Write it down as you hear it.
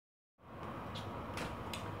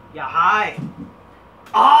Yeah, hi.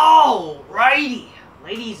 Alrighty,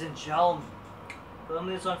 ladies and gentlemen.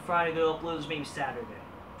 Filming this on Friday, gonna upload this maybe Saturday.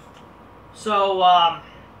 So,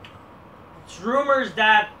 it's rumors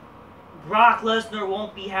that Brock Lesnar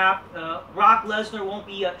won't be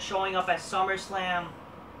showing up at SummerSlam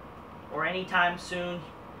or anytime soon.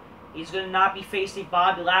 He's gonna not be facing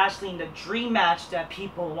Bobby Lashley in the dream match that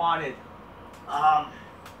people wanted.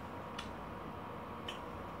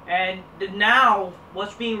 And now,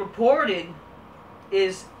 what's being reported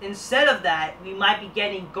is instead of that, we might be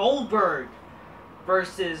getting Goldberg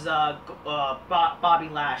versus Bobby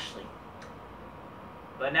Lashley.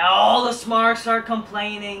 But now all the smarks are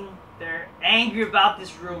complaining. They're angry about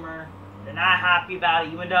this rumor. They're not happy about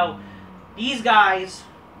it, even though these guys...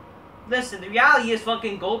 Listen, the reality is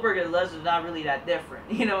fucking Goldberg and Lesnar not really that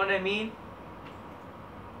different. You know what I mean?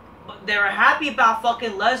 But they're happy about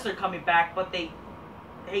fucking Lesnar coming back, but they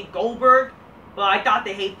hate Goldberg. But I thought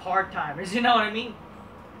they hate part-timers. You know what I mean?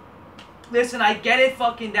 Listen, I get it.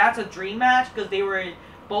 Fucking, that's a dream match because they were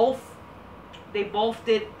both. They both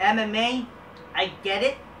did MMA. I get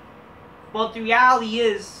it. But the reality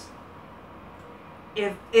is,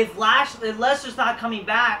 if Lesnar's not coming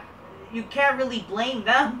back, you can't really blame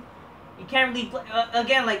them. You can't really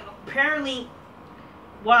again, like, apparently,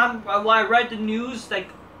 while I read the news, like,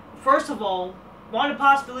 first of all, one of the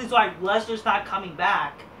possibilities why Lesnar's not coming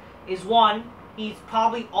back is, one, he's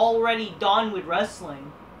probably already done with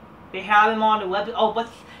wrestling. They have him on the web. Oh, but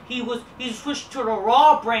he switched to the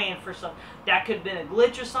Raw brand for some. That could have been a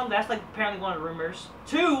glitch or something. That's like apparently one of the rumors.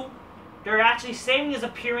 Two, they're actually saving his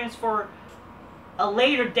appearance for a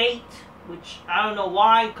later date, which I don't know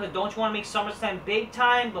why, because don't you want to make SummerSlam big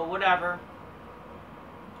time, but whatever.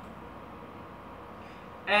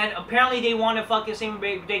 And apparently they want to fucking save him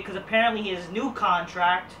big date because apparently his new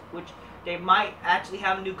contract, which they might actually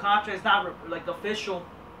have a new contract, it's not like official.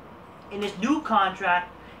 In his new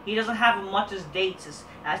contract, he doesn't have as much as dates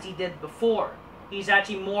as he did before. He's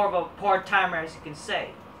actually more of a part-timer, as you can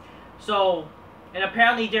say. So, and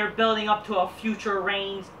apparently they're building up to a future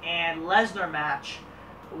Reigns and Lesnar match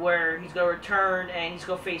where he's going to return and he's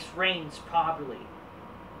going to face Reigns, probably.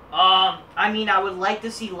 I mean, I would like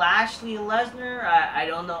to see Lashley and Lesnar. I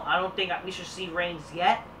don't know. I don't think we should see Reigns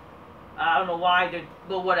yet. I don't know why,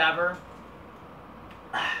 but whatever.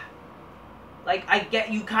 Like, I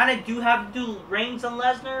get, you kind of do have to do Reigns and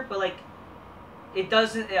Lesnar, but, like, it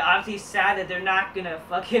doesn't, obviously it's sad that they're not going to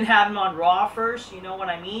fucking have him on Raw first, you know what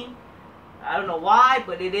I mean? I don't know why,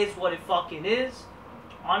 but it is what it fucking is.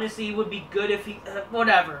 Honestly, it would be good if he,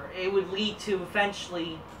 whatever, it would lead to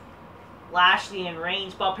eventually Lashley and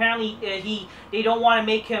Reigns, but apparently they don't want to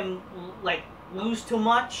make him, like, lose too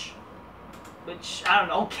much, which, I don't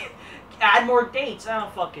know, add more dates, I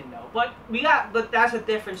don't fucking know, but that's a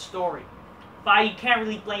different story. But you can't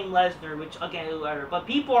really blame Lesnar, which, again, is better. But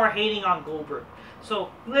people are hating on Goldberg.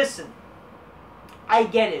 So, listen. I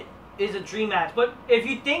get it. It's a dream match. But if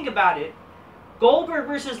you think about it, Goldberg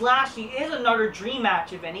versus Lashley is another dream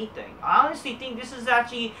match, if anything. I honestly think this is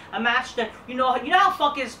actually a match that, you know how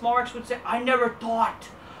fucking Smarks would say, I never thought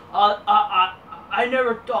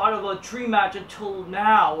of a dream match until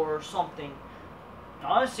now, or something.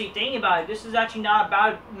 Honestly, thinking about it, this is actually not a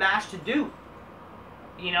bad match to do.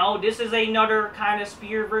 You know, this is another kind of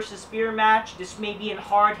spear versus spear match. This may be a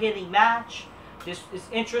hard-hitting match. This is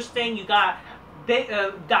interesting. You got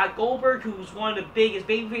Goldberg, who's one of the biggest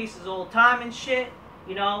babyfaces of all time and shit.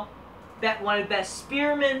 You know, one of the best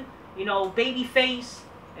spearmen. You know, babyface.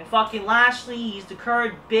 And fucking Lashley, he's the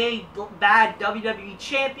current big, bad WWE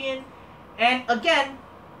champion. And again,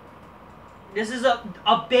 this is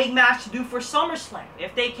a big match to do for SummerSlam.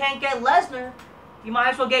 If they can't get Lesnar, you might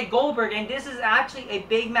as well get Goldberg, and this is actually a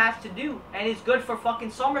big match to do, and it's good for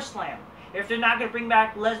fucking SummerSlam, if they're not going to bring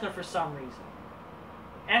back Lesnar for some reason.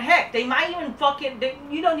 And heck, they might even fucking,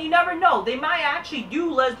 you never know, they might actually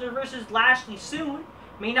do Lesnar versus Lashley soon,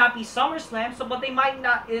 may not be SummerSlam, but they might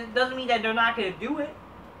not, it doesn't mean that they're not going to do it.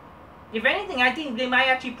 If anything, I think they might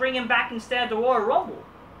actually bring him back instead of the Royal Rumble.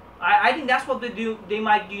 I think that's what they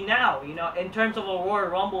might do now, you know, in terms of a Royal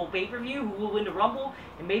Rumble pay-per-view, who will win the Rumble,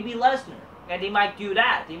 and maybe Lesnar. And they might do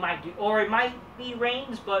that. They might do, or it might be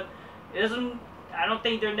Reigns, but it doesn't. I don't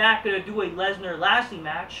think they're not gonna do a Lesnar-Lashley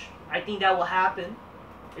match. I think that will happen.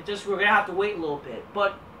 It's just we're gonna have to wait a little bit.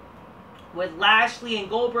 But with Lashley and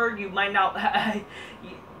Goldberg, you might not.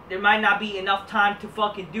 There might not be enough time to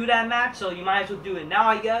fucking do that match, so you might as well do it now,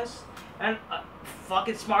 I guess. And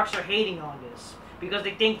fucking Smarks are hating on this because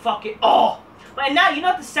they think fucking But now you know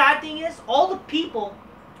what the sad thing is? All the people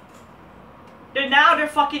They're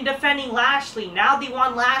fucking defending Lashley. Now they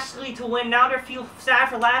want Lashley to win. Now they feel sad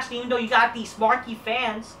for Lashley, even though you got these marquee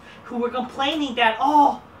fans who were complaining that,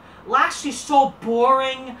 oh, Lashley's so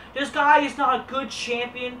boring. This guy is not a good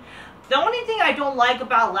champion. The only thing I don't like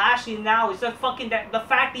about Lashley now is the fact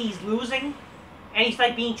that he's losing and he's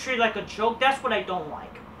like being treated like a joke. That's what I don't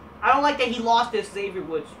like. I don't like that he lost to Xavier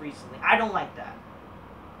Woods recently. I don't like that.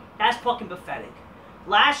 That's fucking pathetic.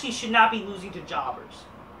 Lashley should not be losing to jobbers.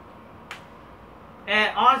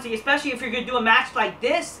 And honestly, especially if you're going to do a match like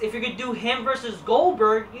this, if you're going to do him versus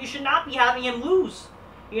Goldberg, you should not be having him lose.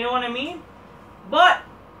 You know what I mean? But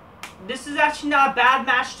this is actually not a bad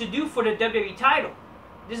match to do for the WWE title.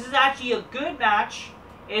 This is actually a good match.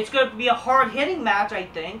 It's going to be a hard-hitting match, I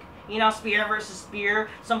think. You know, spear versus spear.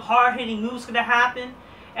 Some hard-hitting moves going to happen.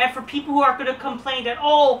 And for people who are going to complain that,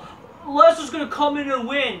 oh, Lesnar's going to come in and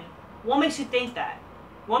win. What makes you think that?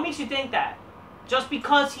 What makes you think that? Just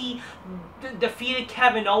because he defeated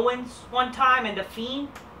Kevin Owens one time and The Fiend?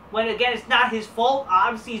 When, again, it's not his fault.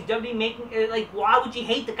 Obviously, he's WWE making it, like, why would you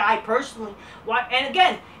hate the guy personally? Why? And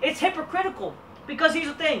again, it's hypocritical. Because here's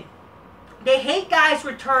the thing. They hate guys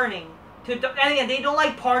returning. And again, they don't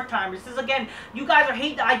like part-timers. This is, again, you guys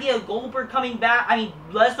hate the idea of Goldberg coming back. I mean,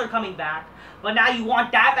 Lesnar coming back. But now you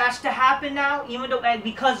want that match to happen now? Even though,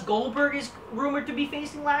 because Goldberg is rumored to be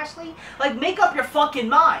facing Lashley? Like, make up your fucking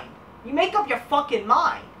mind. You make up your fucking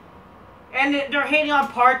mind. And they're hating on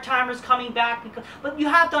part-timers coming back. But you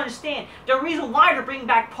have to understand, the reason why they're bringing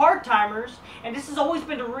back part-timers, and this has always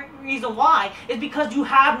been the reason why, is because you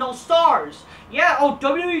have no stars. Yeah, oh,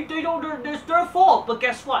 WWE, it's their fault. But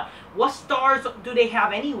guess what? What stars do they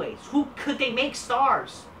have anyways? Who could they make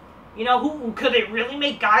stars? You know, who could they really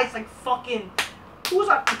make guys like fucking... Who's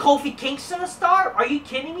Kofi Kingston a star? Are you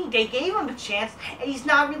kidding me? They gave him a chance, and he's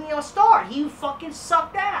not really a star. He fucking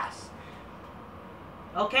sucked ass.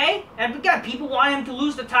 Okay? And again, people want him to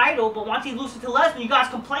lose the title, but once he loses to Lesnar, you guys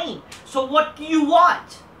complain. So what do you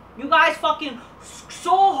want? You guys fucking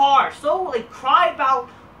so hard, so like cry about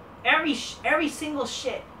every single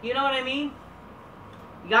shit. You know what I mean?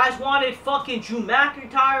 You guys wanted fucking Drew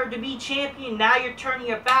McIntyre to be champion, now you're turning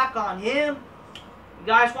your back on him. You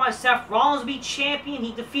guys wanted Seth Rollins to be champion,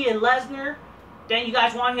 he defeated Lesnar. Then you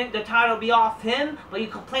guys want the title to be off him, but you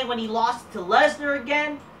complain when he lost to Lesnar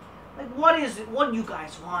again. Like, what is it? What do you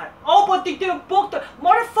guys want? Oh, but they didn't book the...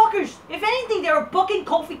 Motherfuckers! If anything, they were booking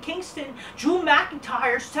Kofi Kingston, Drew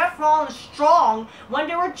McIntyre, Seth Rollins strong when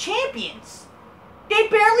they were champions. They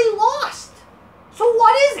barely lost. So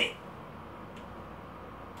what is it?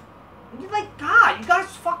 You're like, God, you guys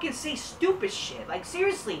fucking say stupid shit. Like,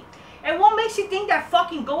 seriously. And what makes you think that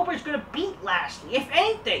fucking Goldberg's gonna beat Lashley? If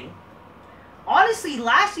anything, honestly,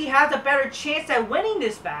 Lashley has a better chance at winning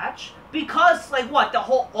this match. Because, like, what, the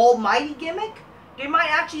whole almighty gimmick? They might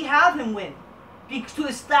actually have him win. To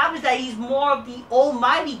establish that he's more of the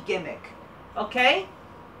almighty gimmick. Okay?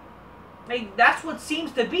 Like, that's what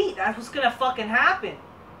seems to be. That's what's gonna fucking happen.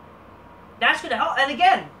 That's gonna help. And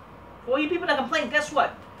again, for you people that complain, guess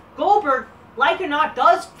what? Goldberg, like or not,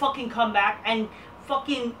 does fucking come back and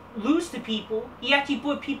fucking lose to people. He actually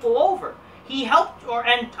put people over. He helped,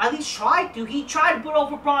 and at least tried to. He tried to put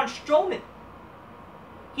over Braun Strowman.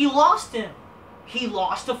 He lost him. He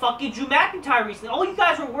lost to fucking Drew McIntyre recently. Oh, you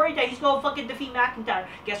guys were worried that he's going to fucking defeat McIntyre.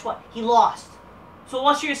 Guess what? He lost. So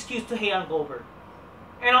what's your excuse to hate on Goldberg?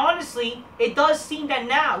 And honestly, it does seem that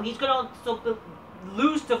now he's going to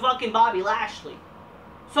lose to fucking Bobby Lashley.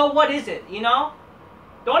 So what is it, you know?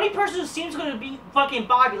 The only person who seems going to be fucking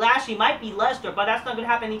Bobby Lashley might be Lesnar, but that's not going to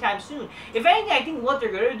happen anytime soon. If anything, I think what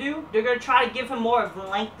they're going to do, they're going to try to give him more of a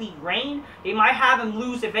lengthy reign. They might have him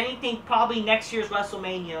lose, if anything, probably next year's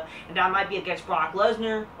WrestleMania, and that might be against Brock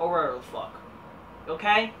Lesnar, or whatever the fuck.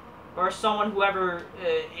 Okay? Or someone, whoever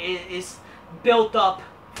is built up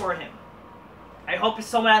for him. I hope it's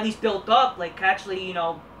someone at least built up, like actually, you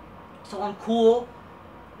know, someone cool.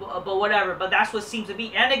 But whatever, but that's what seems to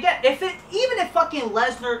be. And again, even if fucking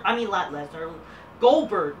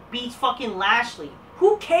Goldberg beats fucking Lashley,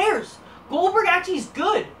 who cares? Goldberg actually is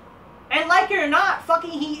good. And like it or not, fucking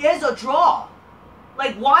he is a draw.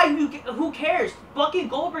 Like, who cares? Fucking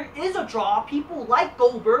Goldberg is a draw. People like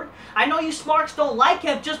Goldberg. I know you smarks don't like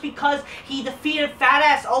him just because he defeated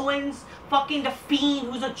fat-ass Owens, fucking The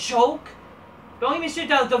Fiend, who's a joke. Don't even sit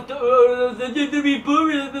down. They're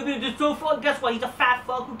so fuck. Guess what? He's a fat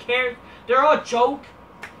fuck. Who cares? They're all a joke.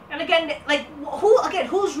 And again, like,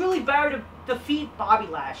 who's really better to defeat Bobby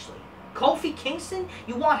Lashley? Kofi Kingston?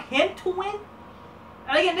 You want him to win?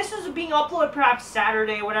 And again, this is being uploaded perhaps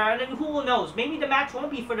Saturday or whatever. And then who knows? Maybe the match won't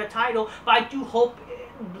be for the title. But I do hope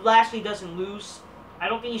Lashley doesn't lose. I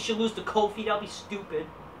don't think he should lose to Kofi. That'll be stupid.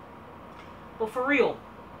 But for real.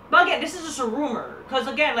 But again, this is just a rumor. Because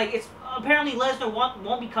again, like, it's apparently Lesnar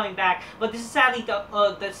won't be coming back. But this is sadly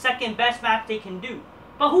the second best match they can do.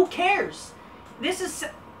 But who cares? This is,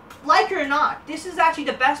 like it or not, this is actually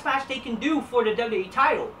the best match they can do for the WWE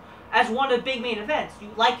title. As one of the big main events. You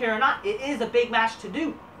like it or not, it is a big match to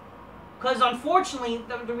do. Because unfortunately,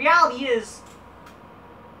 the reality is,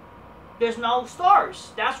 there's no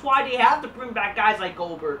stars. That's why they have to bring back guys like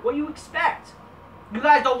Goldberg. What do you expect? You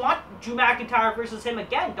guys don't want Drew McIntyre versus him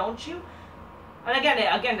again, don't you? And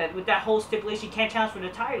again, with that whole stipulation, you can't challenge for the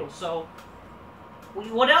title. So,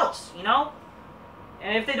 what else, you know?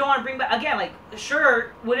 And if they don't want to bring back, again, like,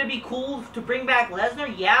 sure, would it be cool to bring back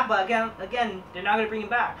Lesnar? Yeah, but again, they're not going to bring him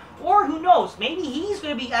back. Or, who knows, maybe he's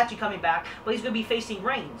going to be actually coming back, but he's going to be facing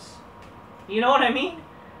Reigns. You know what I mean?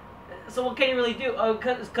 So what can you really do?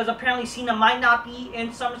 Because apparently Cena might not be in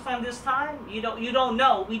SummerSlam this time. You don't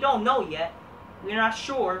know. We don't know yet. We're not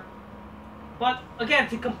sure. But again,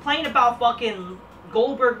 to complain about fucking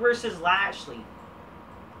Goldberg versus Lashley.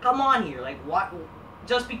 Come on here. Like, what?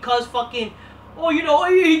 Just because fucking... Oh, you know,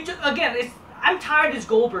 again, I'm tired of this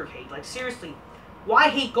Goldberg hate. Like, seriously. Why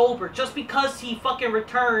hate Goldberg? Just because he fucking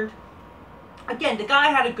returned. Again, the guy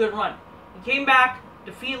had a good run. He came back,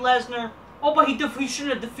 defeated Lesnar. Oh, but he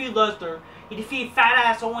shouldn't have defeated Lesnar. He defeated fat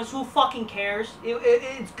ass Owens. Who fucking cares?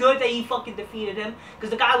 It's good that he fucking defeated him. Because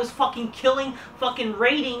the guy was fucking killing fucking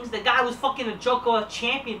ratings. The guy was fucking a joke of a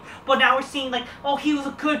champion. But now we're seeing like, oh, he was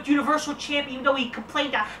a good Universal Champion. Even though he complained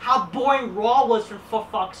about how boring Raw was for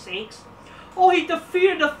fuck's sakes. Oh, he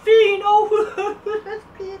defeated the Fiend. Oh,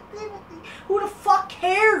 who the fuck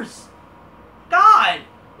cares? God.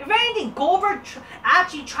 If anything, Goldberg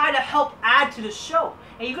actually tried to help add to the show.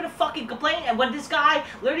 And you're gonna fucking complain. And when this guy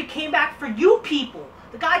literally came back for you people,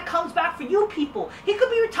 the guy comes back for you people. He could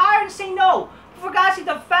be retired and say no. But for God's sake,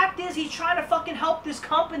 the fact is he's trying to fucking help this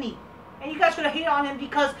company. And you guys gonna hate on him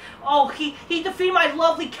because, oh, he defeated my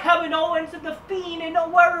lovely Kevin Owens and the Fiend and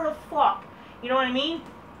whatever the fuck. You know what I mean?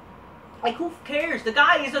 Like, who cares? The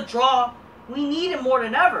guy is a draw. We need him more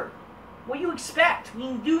than ever. What do you expect?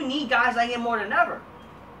 We do need guys like him more than ever.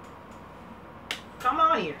 Come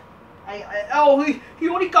on here. He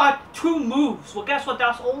only got 2 moves. Well, guess what?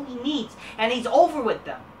 That's all he needs. And he's over with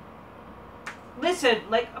them. Listen,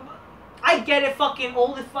 like, I get it, fucking,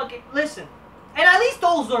 all this fucking, listen. And at least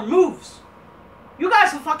those are moves. You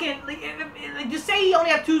guys are fucking, like just say he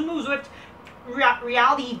only had 2 moves. With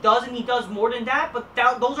reality, he does, and he does more than that. But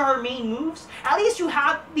those are her main moves. At least you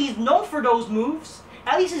have, he's known for those moves.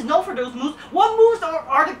 At least he's known for those moves. What moves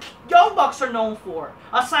are the Young Bucks are known for?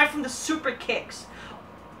 Aside from the super kicks.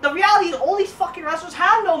 The reality is all these fucking wrestlers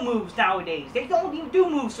have no moves nowadays. They don't even do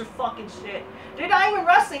moves for fucking shit. They're not even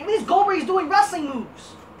wrestling. At least Goldberg is doing wrestling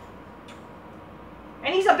moves.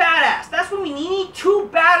 And he's a badass. That's what we need. We need 2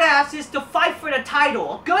 badasses to fight for the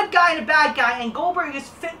title. A good guy and a bad guy. And Goldberg is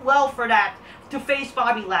fit well for that. To face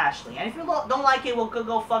Bobby Lashley. And if you don't like it, well,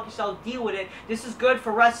 go fuck yourself. Deal with it. This is good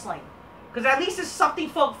for wrestling. Because at least it's something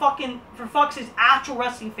for fuck's actual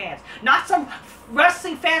wrestling fans. Not some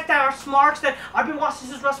wrestling fans that are smarks that I've been watching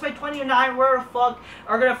since WrestleMania 29 where the fuck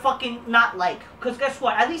are gonna fucking not like. Because guess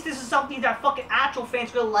what? At least this is something that fucking actual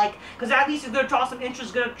fans gonna like. Because at least it's gonna draw some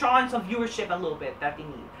interest, gonna draw in some viewership a little bit that they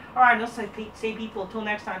need. Alright, let's say people. Until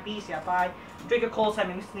next time, peace. Yeah, bye. Drink a cold,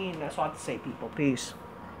 I'm listening. That's all I have to say, people. Peace.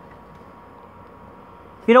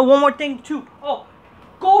 You know, one more thing too. Oh.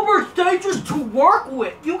 Goldberg's dangerous to work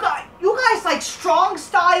with. You guys like strong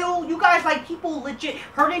style. You guys like people legit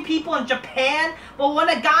hurting people in Japan. But when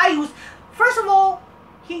a guy who's, first of all,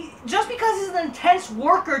 just because he's an intense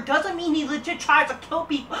worker doesn't mean he legit tries to kill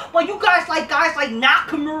people. But you guys like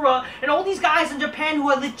Nakamura and all these guys in Japan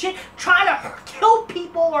who are legit trying to kill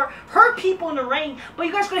people or hurt people in the ring. But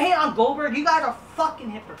you guys gonna hate on Goldberg. You guys are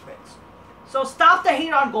fucking hypocrites. So stop the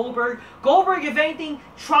hate on Goldberg. Goldberg, if anything,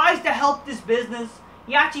 tries to help this business.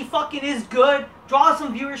 He actually fucking is good, draws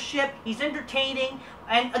some viewership, he's entertaining,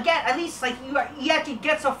 and again, at least, like, he actually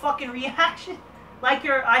gets a fucking reaction. Like,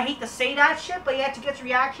 I hate to say that shit, but he actually gets a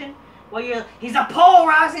reaction. Well, he's a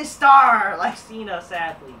polarizing star, like Cena,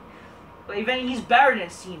 sadly. But if anything, he's better than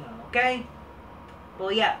Cena, okay?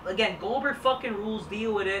 Well, yeah, again, Goldberg fucking rules,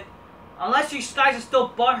 deal with it. Unless you guys are still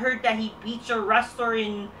butthurt that he beats a wrestler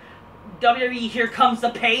in WWE Here Comes the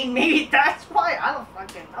Pain, maybe that's why, I don't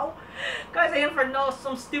fucking know. Guys, I am for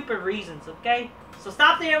some stupid reasons, okay? So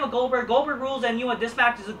stop the aim with Goldberg. Goldberg rules, and you know what? This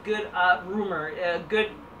match is a good rumor,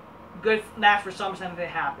 good match for SummerSlam if it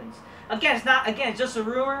happens. Again, it's not. Again, it's just a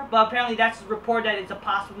rumor, but apparently that's the report that it's a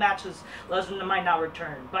possible match because Lesnar might not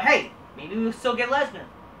return. But hey, maybe we'll still get Lesnar,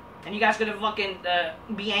 and you guys gonna fucking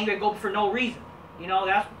be angry at Goldberg for no reason. You know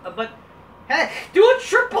that's. But Hey, do a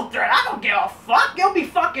triple threat. I don't give a fuck. It'll be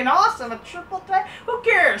fucking awesome. A triple threat? Who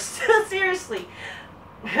cares? Seriously.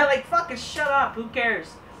 Like, fucking shut up. Who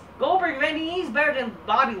cares? Goldberg, he's better than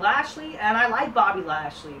Bobby Lashley, and I like Bobby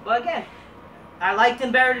Lashley. But again, I liked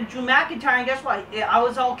him better than Drew McIntyre, and guess what? I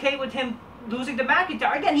was okay with him losing to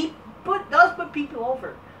McIntyre. Again, he does put people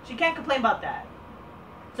over, so you can't complain about that.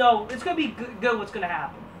 So it's gonna be good what's gonna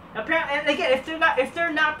happen. Apparently, and again, if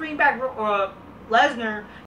they're not bringing back Lesnar,